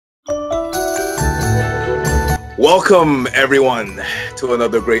Welcome, everyone, to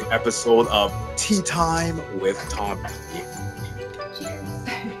another great episode of Tea Time with Tom.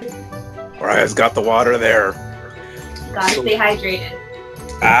 Mariah's got the water there. Gotta stay hydrated.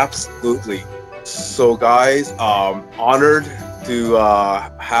 Absolutely. So, guys, honored to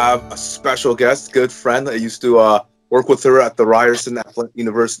have a special guest, good friend. I used to work with her at the Ryerson Athletic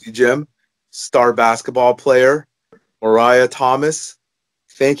University gym, star basketball player, Mariah Thomas.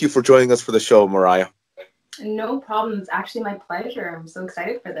 Thank you for joining us for the show, Mariah. No problem. It's actually my pleasure. I'm so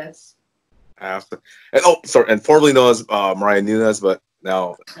excited for this. And formerly known as Mariah Nunes, but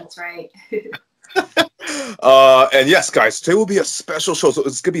now. That's right. And yes, guys, today will be a special show. So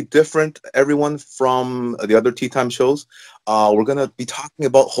it's gonna be different, everyone, from the other Tea Time shows. We're gonna be talking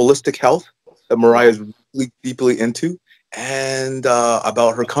about holistic health that Mariah is really deeply into, and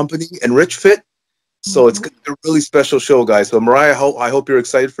about her company, Enrich. So it's gonna be a really special show, guys. So Mariah, I hope you're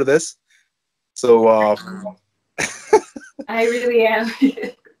excited for this. So I really am.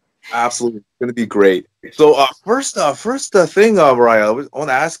 Absolutely, it's gonna be great. So first thing, Mariah, I want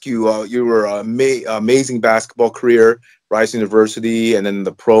to ask you. You were amazing basketball career, Rice University, and then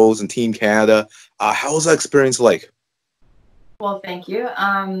the pros and Team Canada. How was that experience like? Well, thank you.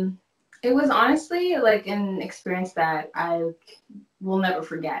 It was honestly like an experience that I will never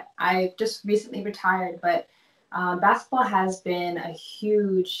forget. I just recently retired, but basketball has been a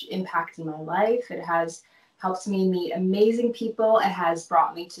huge impact in my life. It has helped me meet amazing people. It has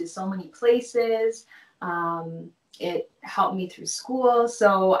brought me to so many places. It helped me through school.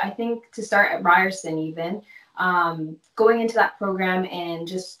 So I think to start at Ryerson even, going into that program and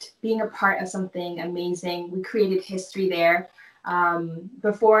just being a part of something amazing. We created history there.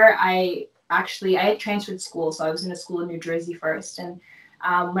 Before I had transferred school. So I was in a school in New Jersey first. And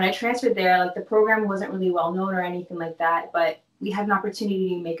when I transferred there, like the program wasn't really well known or anything like that, but we had an opportunity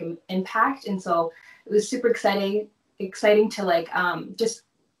to make an impact. And so it was super exciting to like just,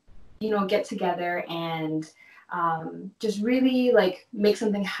 get together and just really like make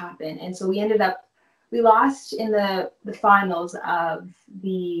something happen. And so we lost in the finals of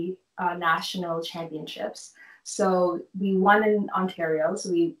the national championships. So we won in Ontario.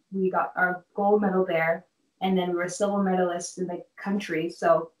 So we got our gold medal there. And then we were silver medalists in the country.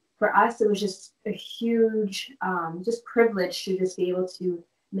 So for us, it was just a huge just privilege to just be able to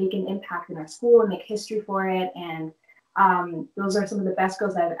make an impact in our school and make history for it. And those are some of the best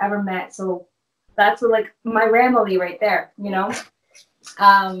girls I've ever met. So that's like my family right there,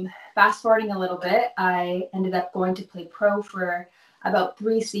 Fast forwarding a little bit, I ended up going to play pro for about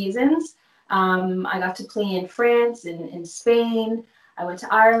 3 seasons. I got to play in France and in Spain. I went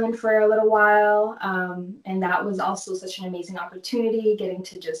to Ireland for a little while, and that was also such an amazing opportunity, getting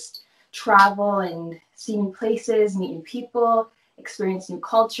to just travel and see new places, meet new people, experience new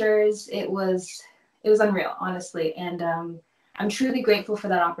cultures. It was unreal, honestly, and I'm truly grateful for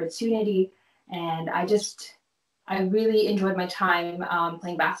that opportunity. And I really enjoyed my time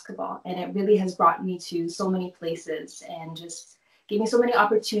playing basketball, and it really has brought me to so many places and just gave me so many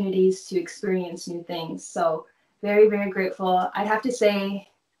opportunities to experience new things. So very, very grateful. I'd have to say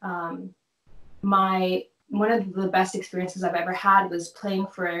one of the best experiences I've ever had was playing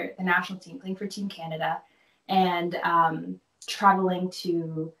for the national team, playing for Team Canada, and traveling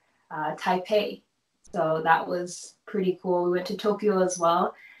to Taipei. So that was pretty cool. We went to Tokyo as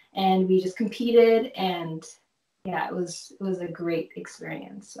well, and we just competed, and yeah, it was a great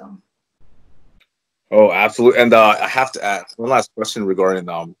experience. So. Oh, absolutely. And I have to ask one last question regarding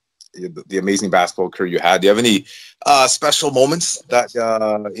the amazing basketball career you had. Do you have any special moments that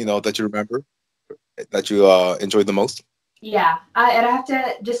that you remember that you enjoyed the most? Yeah, and I have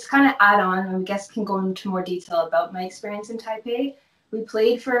to just kind of add on, and I guess can go into more detail about my experience in Taipei. We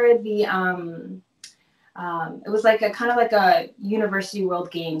played for the it was like a kind of like a University World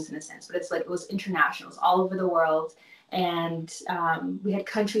Games in a sense, but it was internationals all over the world, and we had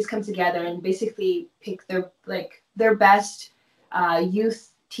countries come together and basically pick their best youth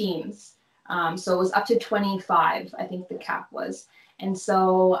teams. So it was up to 25, I think the cap was. And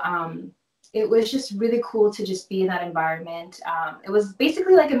so it was just really cool to just be in that environment. It was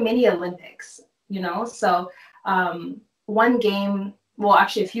basically like a mini Olympics, So one game, well,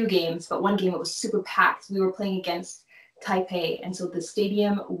 actually a few games, but one game it was super packed. We were playing against Taipei. And so the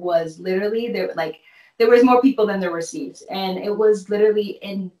stadium was literally there was more people than there were seats. And it was literally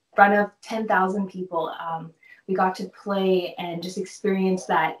in front of 10,000 people. We got to play and just experience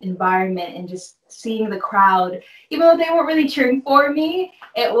that environment and just seeing the crowd, even though they weren't really cheering for me,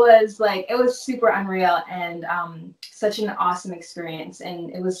 it was super unreal and such an awesome experience. And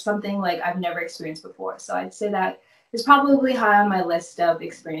it was something like I've never experienced before. So I'd say that is probably high on my list of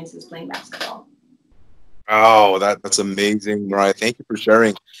experiences playing basketball. Oh, that's amazing, Mariah. Thank you for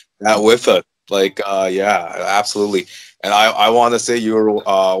sharing that with us. Like, yeah, absolutely. And I want to say you're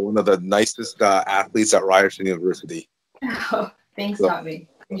one of the nicest athletes at Ryerson University. Oh, thanks, So, Tommy.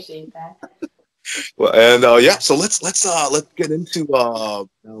 Appreciate that. well, and yeah, so let's get into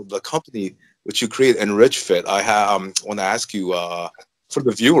the company which you create, Enrich Fit. Want to ask you for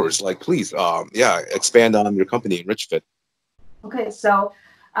the viewers, like, please, yeah, expand on your company, Enrich Fit. Okay, so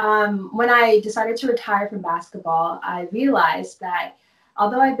when I decided to retire from basketball, I realized that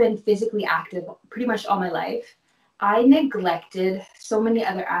although I've been physically active pretty much all my life, I neglected so many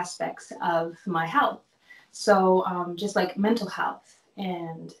other aspects of my health. So just like mental health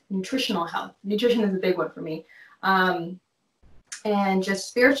and nutritional health. Nutrition is a big one for me. Um, and just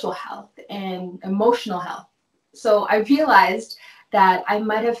spiritual health and emotional health. So I realized that I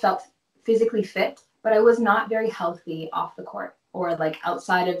might have felt physically fit, but I was not very healthy off the court or like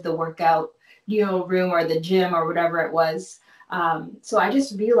outside of the workout, room or the gym or whatever it was. So I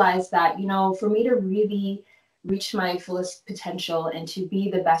just realized that, for me to really reach my fullest potential and to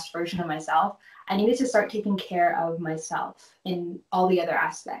be the best version of myself, I needed to start taking care of myself in all the other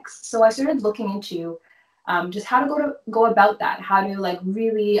aspects. So I started looking into just how to go about that, how to like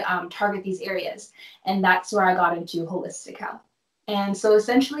really target these areas, and that's where I got into holistic health. And so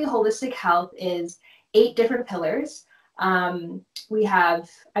essentially, holistic health is 8 different pillars. We have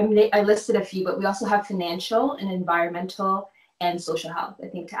I listed a few, but we also have financial and environmental and social health, I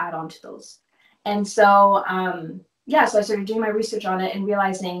think, to add on to those. And so yeah, so I started doing my research on it and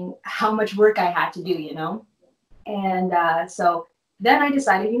realizing how much work I had to do. And so then I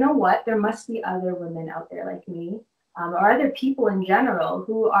decided, you know what, there must be other women out there like me, or other people in general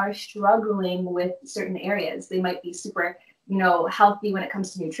who are struggling with certain areas. They might be super, healthy when it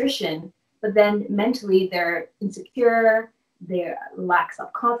comes to nutrition, but then mentally they're insecure, they lack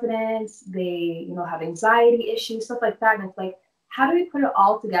self-confidence, they, have anxiety issues, stuff like that. And it's like, how do we put it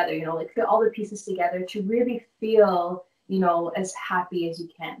all together, like put all the pieces together to really feel, as happy as you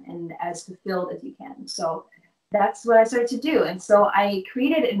can and as fulfilled as you can. So that's what I started to do. And so I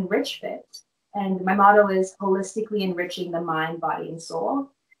created Enrich Fit. And my motto is holistically enriching the mind, body, and soul.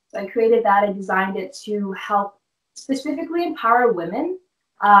 So I created that. I designed it to help specifically empower women.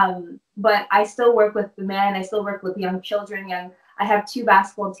 But I still work with the men. I still work with young children. I have 2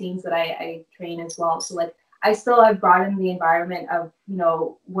 basketball teams that I train as well. So like I still have broadened the environment of,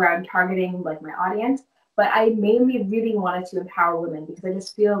 where I'm targeting like my audience. But I mainly really wanted to empower women because I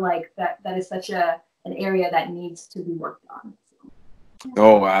just feel like that is such an area that needs to be worked on.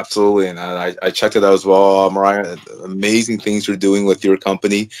 Oh, absolutely. And I checked it out as well, Mariah. Amazing things you're doing with your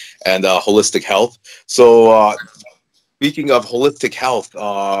company and holistic health. So, speaking of holistic health,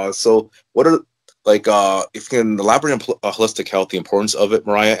 so what are like if you can elaborate on holistic health, the importance of it,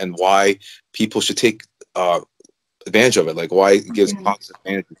 Mariah, and why people should take uh, advantage of it, like why it gives Mhm. positive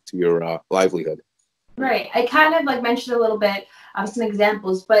advantages to your livelihood. Right. I kind of like mentioned a little bit some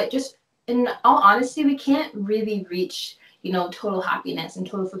examples, but just in all honesty, we can't really reach, total happiness and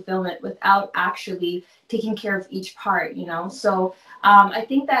total fulfillment without actually taking care of each part. So I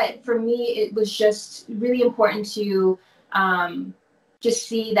think that for me, it was just really important to just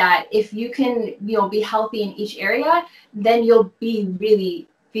see that if you can, be healthy in each area, then you'll be really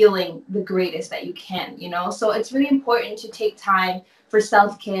feeling the greatest that you can. So it's really important to take time for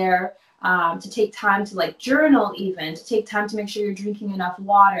self-care, to take time to like journal, even to take time to make sure you're drinking enough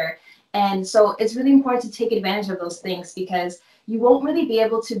water. And so it's really important to take advantage of those things because you won't really be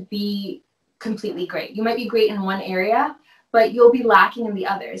able to be completely great. You might be great in one area, but you'll be lacking in the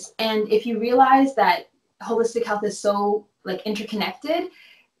others. And if you realize that holistic health is so like interconnected,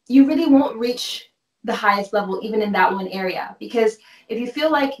 you really won't reach the highest level even in that one area. Because if you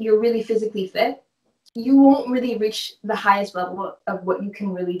feel like you're really physically fit, you won't really reach the highest level of what you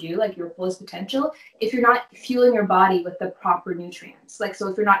can really do, like your fullest potential, if you're not fueling your body with the proper nutrients. Like, so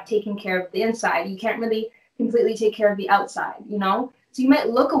if you're not taking care of the inside, you can't really completely take care of the outside. So you might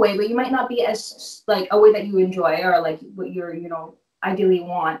look away, but you might not be as like a way that you enjoy or like what you're, ideally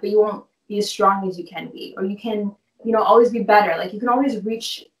want, but you won't be as strong as you can be, or you can, always be better. Like you can always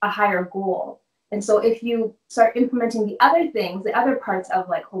reach a higher goal. And so if you start implementing the other things, the other parts of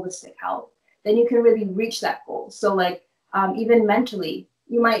like holistic health, then you can really reach that goal. So like even mentally,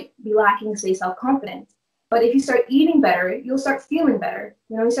 you might be lacking, say, self-confidence. But if you start eating better, you'll start feeling better.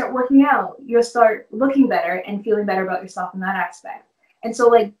 You start working out, you'll start looking better and feeling better about yourself in that aspect. And so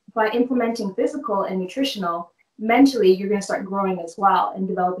like by implementing physical and nutritional, mentally, you're going to start growing as well and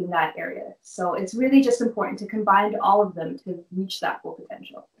developing that area. So it's really just important to combine all of them to reach that full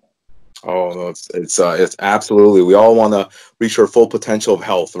potential. Oh, no, it's absolutely. We all want to reach our full potential of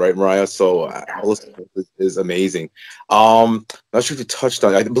health, right, Mariah? So holistic Exactly. health is amazing. Not sure if you touched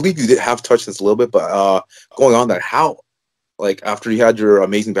on. I believe you did have touched this a little bit, but going on that, how like after you had your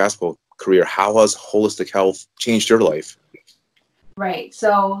amazing basketball career, how has holistic health changed your life? Right.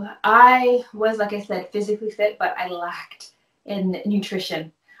 So I was, like I said, physically fit, but I lacked in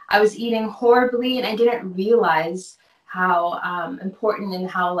nutrition. I was eating horribly, and I didn't realize how important and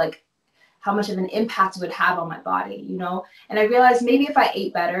how much of an impact it would have on my body, you know? And I realized maybe if I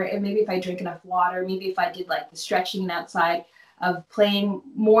ate better, and maybe if I drank enough water, maybe if I did like the stretching outside of playing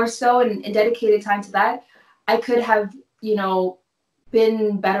more so and dedicated time to that, I could have, you know,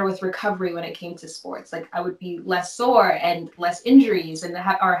 been better with recovery when it came to sports. Like I would be less sore and less injuries and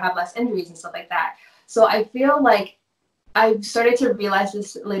have less injuries and stuff like that. So I feel like I started to realize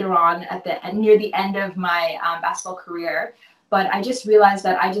this later on at the near the end of my basketball career, but I just realized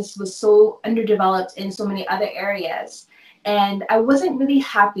that I just was so underdeveloped in so many other areas, and I wasn't really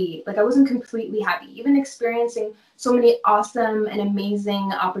happy. Like I wasn't completely happy, even experiencing so many awesome and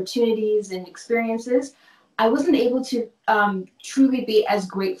amazing opportunities and experiences. I wasn't able to truly be as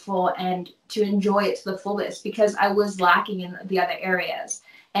grateful and to enjoy it to the fullest because I was lacking in the other areas,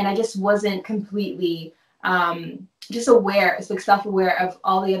 and I just wasn't completely just aware, it's like self-aware of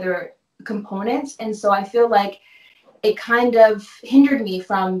all the other components. And so I feel like it kind of hindered me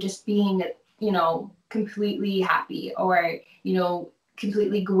from just being, you know, completely happy or, you know,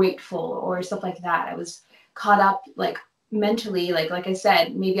 completely grateful or stuff like that. I was caught up like mentally, like I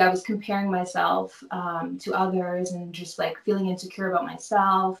said, maybe I was comparing myself to others and just like feeling insecure about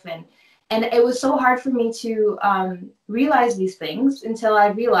myself. And it was so hard for me to realize these things until I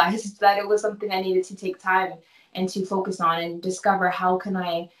realized that it was something I needed to take time and to focus on and discover how can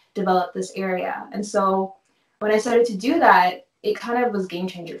I develop this area. And so when I started to do that, it kind of was game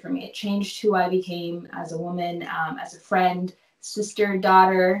changer for me. It changed who I became as a woman, as a friend, sister,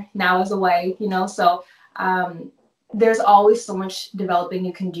 daughter, now as a wife, you know. So um, there's always so much developing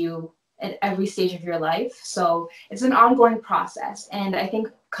you can do at every stage of your life. So it's an ongoing process. And I think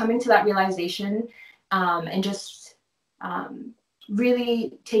coming to that realization and just um,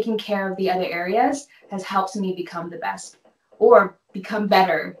 really taking care of the other areas has helped me become the best or become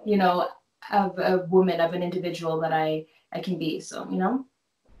better, you know, of a woman, of an individual that I can be. So, you know.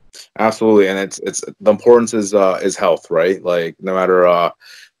 Absolutely, and it's the importance is health, right? Like no matter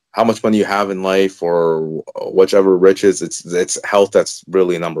how much money you have in life or whichever riches, it's health that's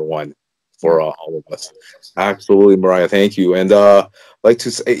really number one Yeah. for all of us. Absolutely, Mariah. Thank you. And like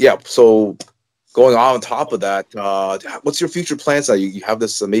to say, yeah. So going on top of that, what's your future plans? Now you have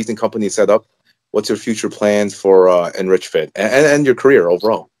this amazing company set up. What's your future plans for Enrich Fit and your career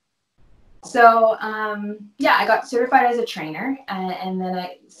overall? So yeah, I got certified as a trainer, and then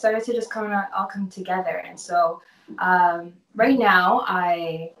I started to just kind of all come together. And so right now,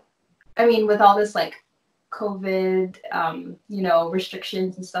 I mean, with all this like COVID, you know,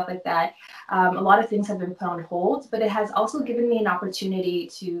 restrictions and stuff like that, a lot of things have been put on hold. But it has also given me an opportunity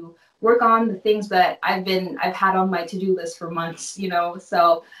to work on the things that I've had on my to-do list for months. You know,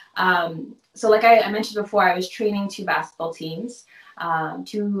 so like I mentioned before, I was training two basketball teams,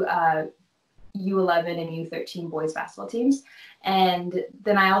 two U11 and U13 boys basketball teams. And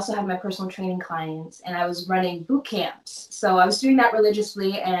then I also had my personal training clients and I was running boot camps. So I was doing that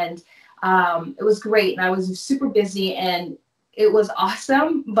religiously and it was great. And I was super busy and it was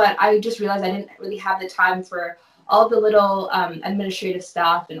awesome. But I just realized I didn't really have the time for all the little administrative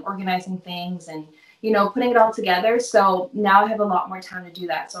stuff and organizing things and, you know, putting it all together. So now I have a lot more time to do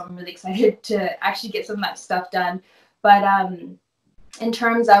that. So I'm really excited to actually get some of that stuff done. But in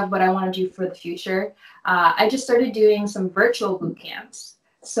terms of what I want to do for the future, I just started doing some virtual boot camps.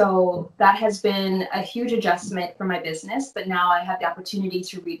 So that has been a huge adjustment for my business, but now I have the opportunity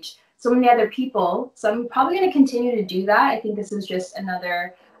to reach so many other people. So I'm probably going to continue to do that. I think this is just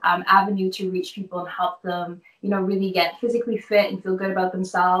another avenue to reach people and help them, you know, really get physically fit and feel good about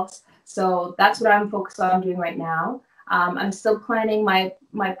themselves. So that's what I'm focused on doing right now. I'm still planning my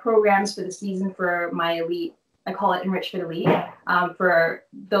programs for the season for my elite. I call it Enrich for the Elite for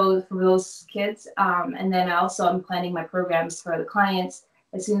those kids. And then also I'm planning my programs for the clients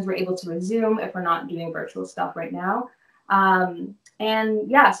as soon as we're able to resume if we're not doing virtual stuff right now. And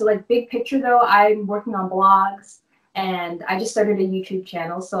yeah, so like big picture though, I'm working on blogs and I just started a YouTube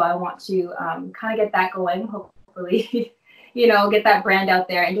channel. So I want to kind of get that going, hopefully, you know, get that brand out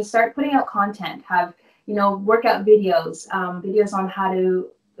there and just start putting out content, have, you know, workout videos, videos on how to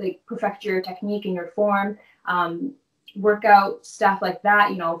like perfect your technique and your form, workout stuff like that,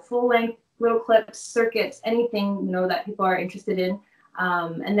 you know, full length little clips, circuits, anything, you know, that people are interested in.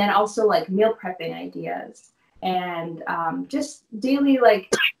 And then also like meal prepping ideas and just daily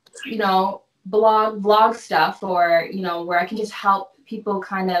like, you know, vlog stuff, or, you know, where I can just help people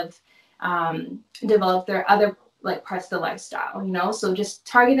kind of develop their other like parts of the lifestyle, you know, so just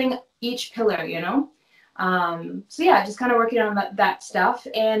targeting each pillar, you know. So yeah, just kind of working on that stuff.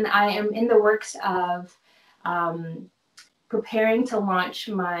 And I am in the works of preparing to launch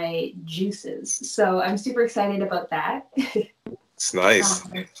my juices. So I'm super excited about that. It's nice.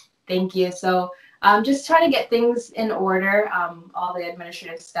 Thank you. So just trying to get things in order, all the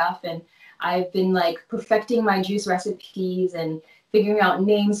administrative stuff. And I've been like perfecting my juice recipes and figuring out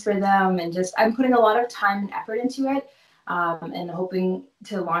names for them. And just I'm putting a lot of time and effort into it, and hoping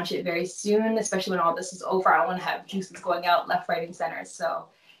to launch it very soon, especially when all this is over. I want to have juices going out left, right, and center. So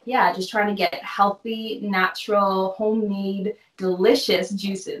yeah, just trying to get healthy, natural, homemade, delicious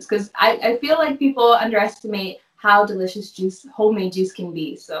juices. Because I feel like people underestimate how delicious homemade juice can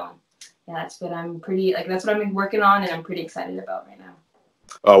be. So yeah, that's what I'm working on, and I'm pretty excited about right now.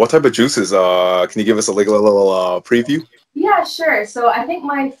 What type of juices? Can you give us a little preview? Yeah, sure. So I think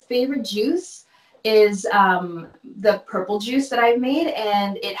my favorite juice is the purple juice that I've made,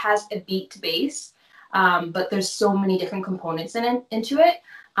 and it has a beet base, but there's so many different components into it.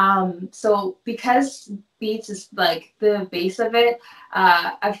 So because beets is like the base of it,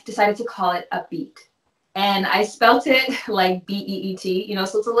 I've decided to call it a beet. And I spelt it like BEET, you know,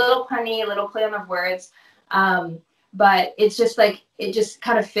 so it's a little punny, a little play on the words. But it's just like, it just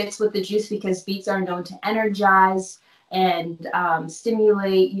kind of fits with the juice because beets are known to energize and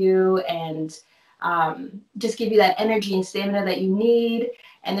stimulate you and just give you that energy and stamina that you need.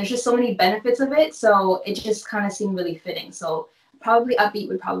 And there's just so many benefits of it. So it just kind of seemed really fitting. So probably Upbeat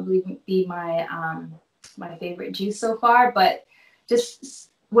would probably be my my favorite juice so far. But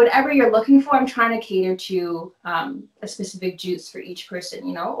just whatever you're looking for, I'm trying to cater to a specific juice for each person,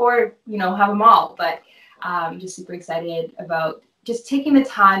 you know, or, you know, have them all. But just super excited about just taking the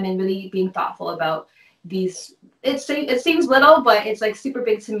time and really being thoughtful about these. It seems little, but it's like super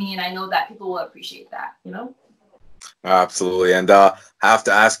big to me, and I know that people will appreciate that, you know. Absolutely. And I have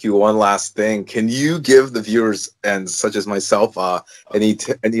to ask you one last thing. Can you give the viewers and such as myself any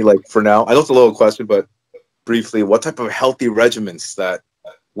like for now? I know it's a little question, but briefly, what type of healthy regimens that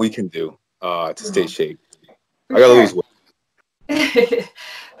we can do to stay shaped? For I gotta sure. lose weight.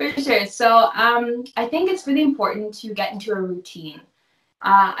 For sure. So I think it's really important to get into a routine.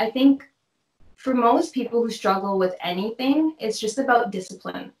 I think for most people who struggle with anything, it's just about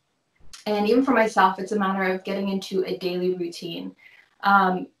discipline. And even for myself, it's a matter of getting into a daily routine.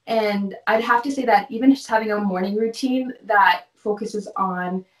 And I'd have to say that even just having a morning routine that focuses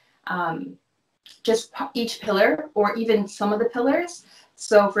on just each pillar or even some of the pillars.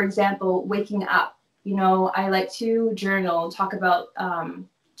 So, for example, waking up, you know, I like to journal, talk about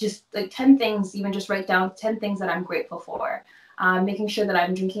just like 10 things, even just write down 10 things that I'm grateful for. Making sure that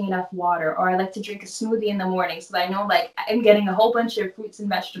I'm drinking enough water, or I like to drink a smoothie in the morning so that I know like I'm getting a whole bunch of fruits and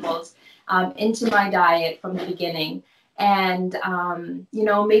vegetables into my diet from the beginning. And, you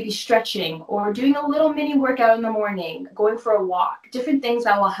know, maybe stretching or doing a little mini workout in the morning, going for a walk, different things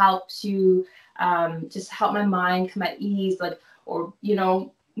that will help to just help my mind come at ease, like, or, you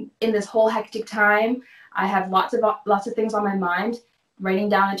know, in this whole hectic time, I have lots of things on my mind, writing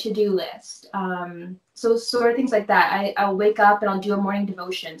down a to-do list. So sort of things like that. I'll wake up and I'll do a morning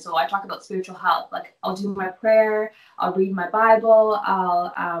devotion. So I talk about spiritual health. Like I'll do my prayer, I'll read my Bible,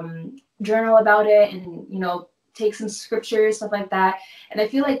 I'll journal about it, and, you know, take some scriptures, stuff like that. And I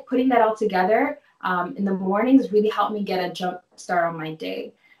feel like putting that all together in the mornings really helped me get a jump start on my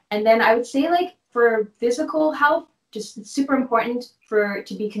day. And then I would say, like, for physical health, just it's super important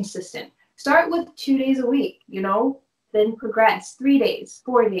to be consistent. Start with 2 days a week, you know, then progress 3 days,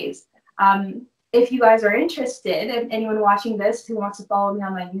 4 days. If you guys are interested, and anyone watching this who wants to follow me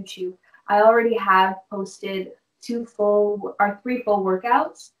on my YouTube, I already have posted 3 full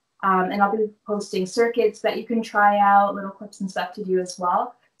workouts. And I'll be posting circuits that you can try out, little clips and stuff to do as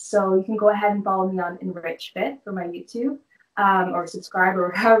well. So you can go ahead and follow me on Enrich Fit for my YouTube, or subscribe,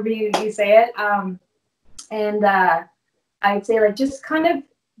 or however you say it. And I'd say, like, just kind of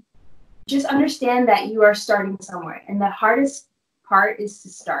just understand that you are starting somewhere, and the hardest part is to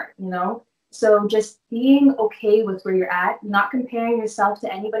start, you know. So just being okay with where you're at, not comparing yourself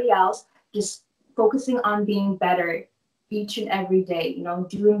to anybody else, just focusing on being better each and every day, you know,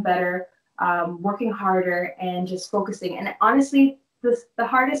 doing better, working harder, and just focusing. And honestly, the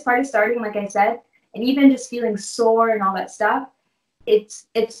hardest part is starting, like I said, and even just feeling sore and all that stuff. It's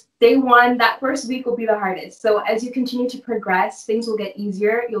day one. That first week will be the hardest. So as you continue to progress, things will get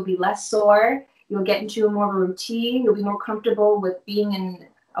easier. You'll be less sore. You'll get into more of a routine. You'll be more comfortable with being in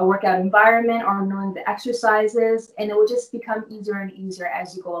a workout environment or knowing the exercises, and it will just become easier and easier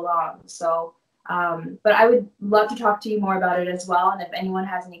as you go along. So, but I would love to talk to you more about it as well. And if anyone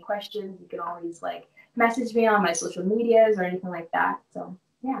has any questions, you can always like message me on my social medias or anything like that. So,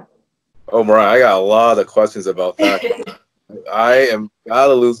 yeah. Oh, Mariah, I got a lot of questions about that. I am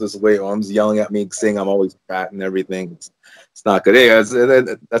gotta lose this weight. Mom's yelling at me, saying I'm always fat and everything. It's not good. Hey,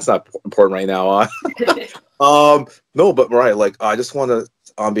 that's not important right now. No, but Mariah, like I just want to,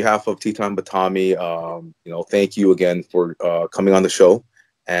 on behalf of Tea Time with Tommy, thank you again for coming on the show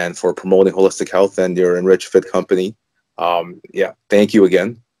and for promoting holistic health and your Enrich Fit company. Yeah, thank you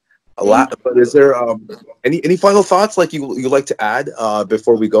again. A lot. But is there any final thoughts like you like to add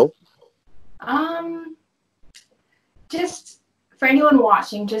before we go? Um, just for anyone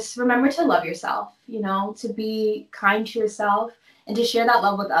watching, just remember to love yourself, to be kind to yourself and to share that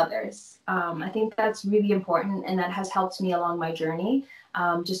love with others. I think that's really important, and that has helped me along my journey,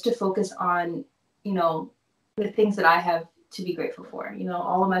 just to focus on, the things that I have to be grateful for,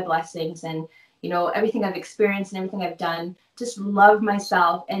 all of my blessings and, everything I've experienced and everything I've done. Just love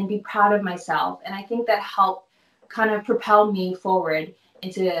myself and be proud of myself. And I think that helped kind of propel me forward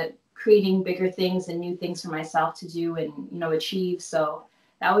into creating bigger things and new things for myself to do and, achieve. So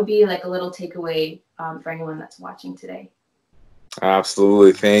that would be like a little takeaway for anyone that's watching today.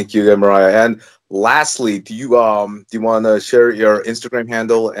 Absolutely. Thank you, Mariah. And lastly, do you want to share your Instagram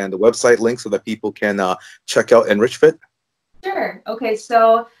handle and the website link so that people can check out Enrich Fit? Sure. Okay.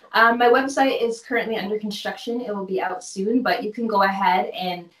 So my website is currently under construction. It will be out soon, but you can go ahead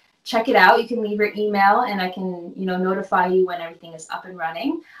and check it out. You can leave your email and I can, notify you when everything is up and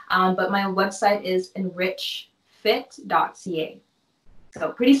running. But my website is enrichfit.ca.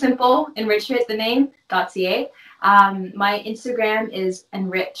 So pretty simple, enrichfit, the name, .ca. My Instagram is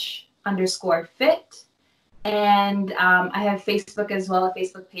enrich_fit. And I have Facebook as well, a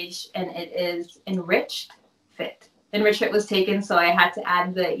Facebook page, and it is Enriched Fit. Enriched Fit was taken, so I had to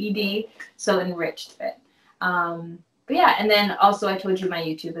add the ED, so Enriched Fit. But yeah, and then also I told you my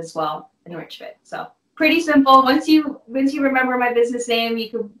YouTube as well, Enriched Fit. So pretty simple. Once you remember my business name, you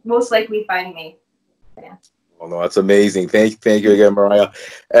could most likely find me. Yeah. Oh, no, that's amazing. Thank you again, Mariah.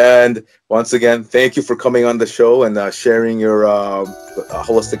 And once again, thank you for coming on the show and sharing your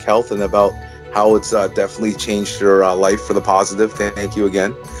holistic health and about how it's definitely changed your life for the positive. Thank you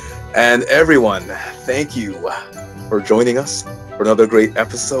again. And everyone, thank you for joining us for another great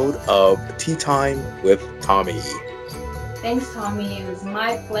episode of Tea Time with Tommy. Thanks, Tommy. It was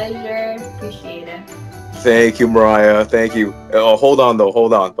my pleasure. Appreciate it. Thank you, Mariah. Thank you. Oh, hold on.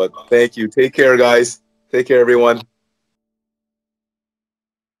 But thank you. Take care, guys. Take care, everyone.